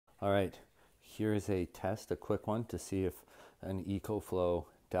All right, here's a test, a quick one to see if an EcoFlow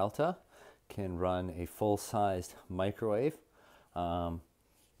Delta can run a full-sized microwave. We'll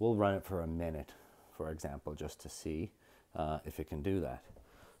run it for a minute, for example, just to see if it can do that.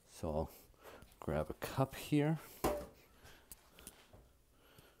 So I'll grab a cup here.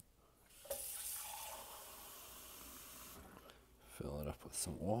 Fill it up with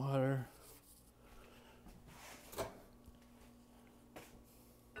some water.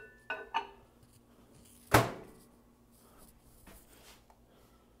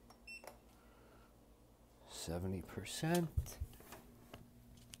 %.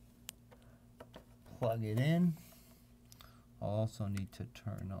 Plug it in. I'll also need to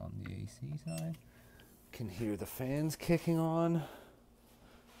turn on the AC side. Can hear the fans kicking on.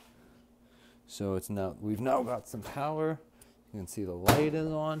 So we've now got some power. You can see the light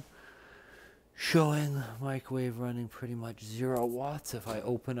is on, showing the microwave running pretty much 0 watts. If I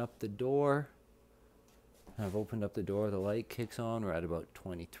open up the door, I've opened up the door, the light kicks on. We're at about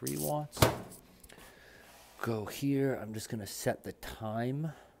 23 watts. Go here, I'm just gonna set the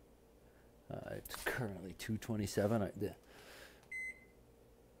time. It's currently 2:27.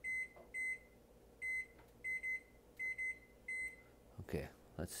 Okay,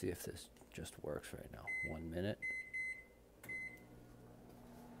 let's see if this just works right now. 1 minute. You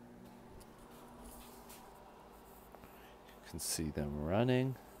can see them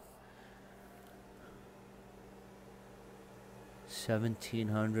running.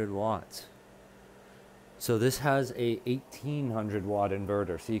 1700 watts. So this has a 1800 watt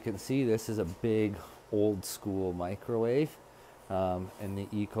inverter. So you can see this is a big old school microwave, and the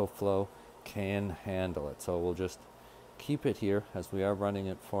EcoFlow can handle it. So we'll just keep it here as we are running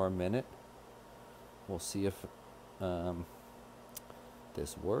it for a minute. We'll see if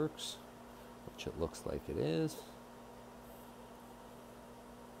this works, which it looks like it is.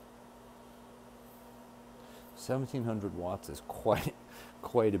 1700 watts is quite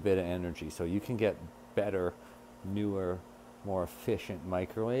a bit of energy. So you can get better, newer, more efficient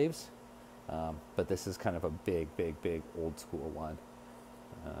microwaves, but this is kind of a big old school one,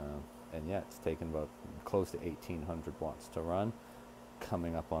 and yeah, it's taken about close to 1800 watts to run,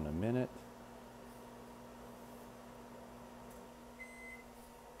 coming up on a minute.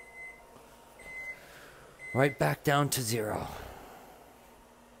 Right back down to 0.